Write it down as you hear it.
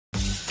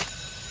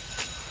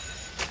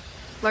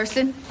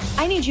Larson,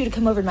 I need you to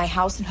come over to my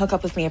house and hook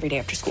up with me every day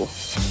after school.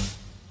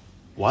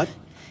 What?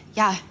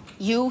 Yeah,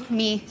 you,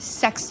 me,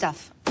 sex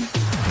stuff.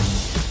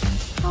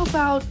 How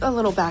about a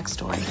little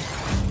backstory?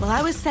 While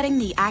I was setting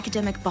the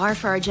academic bar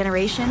for our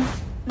generation,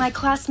 my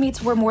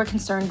classmates were more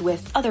concerned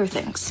with other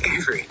things.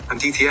 Avery, I'm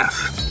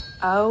DTF.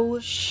 Oh,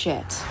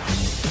 shit.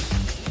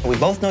 We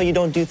both know you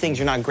don't do things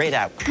you're not great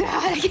at.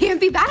 God, I can't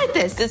be bad at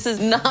this. This is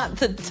not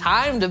the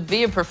time to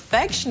be a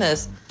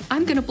perfectionist.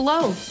 I'm gonna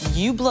blow.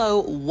 You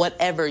blow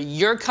whatever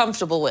you're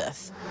comfortable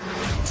with.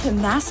 To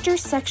master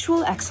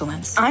sexual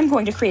excellence, I'm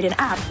going to create an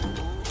app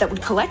that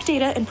would collect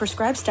data and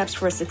prescribe steps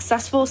for a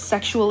successful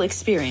sexual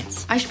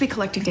experience. I should be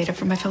collecting data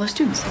from my fellow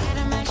students.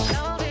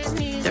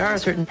 There are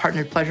certain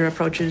partnered pleasure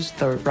approaches,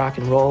 the rock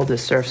and roll, the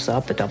surf's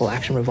up, the double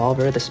action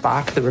revolver, the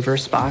Spock, the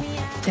reverse Spock.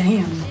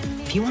 Damn.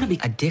 If you want to be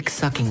a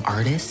dick-sucking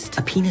artist,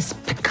 a penis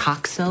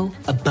Picasso,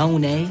 a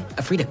Bonet,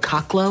 a Frida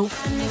Kahlo,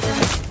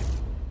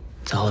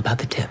 it's all about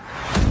the tip.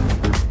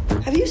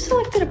 Have you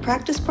selected a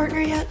practice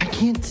partner yet? I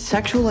can't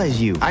sexualize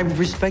you. I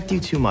respect you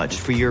too much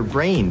for your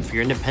brain, for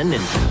your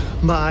independence.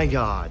 My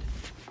God.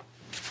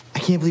 I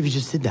can't believe you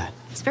just did that.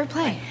 It's fair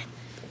play.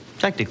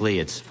 Technically,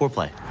 it's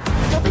foreplay.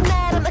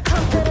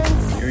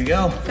 Here we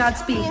go.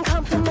 Godspeed.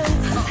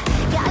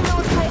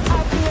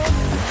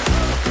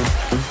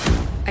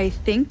 I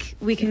think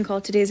we can call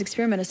today's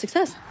experiment a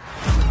success.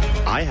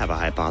 I have a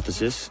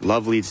hypothesis.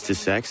 Love leads to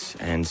sex,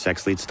 and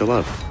sex leads to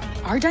love.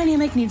 Our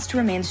dynamic needs to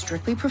remain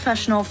strictly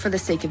professional for the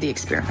sake of the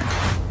experiment.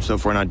 So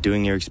if we're not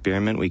doing your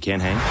experiment, we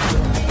can't hang?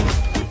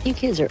 You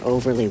kids are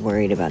overly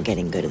worried about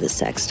getting good at the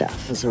sex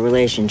stuff. It's a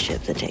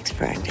relationship that takes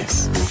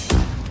practice.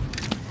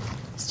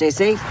 Stay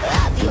safe.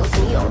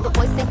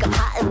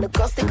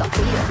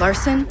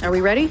 Larson, are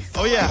we ready?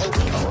 Oh, yeah.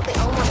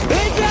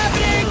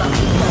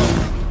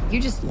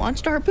 You just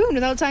launched a harpoon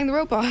without tying the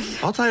rope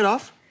off. I'll tie it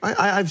off.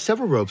 I have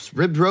several ropes.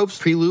 Ribbed ropes,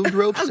 pre-lubed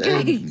ropes.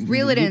 Okay,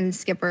 reel it in,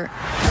 Skipper.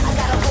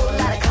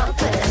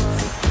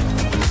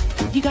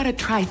 You gotta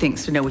try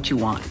things to know what you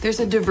want. There's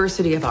a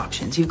diversity of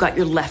options. You've got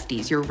your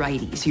lefties, your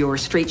righties, your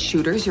straight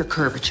shooters, your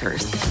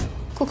curvatures.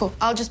 Cool.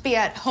 I'll just be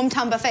at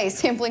Hometown Buffet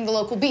sampling the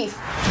local beef.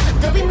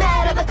 Don't be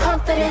mad at the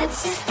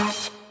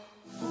confidence.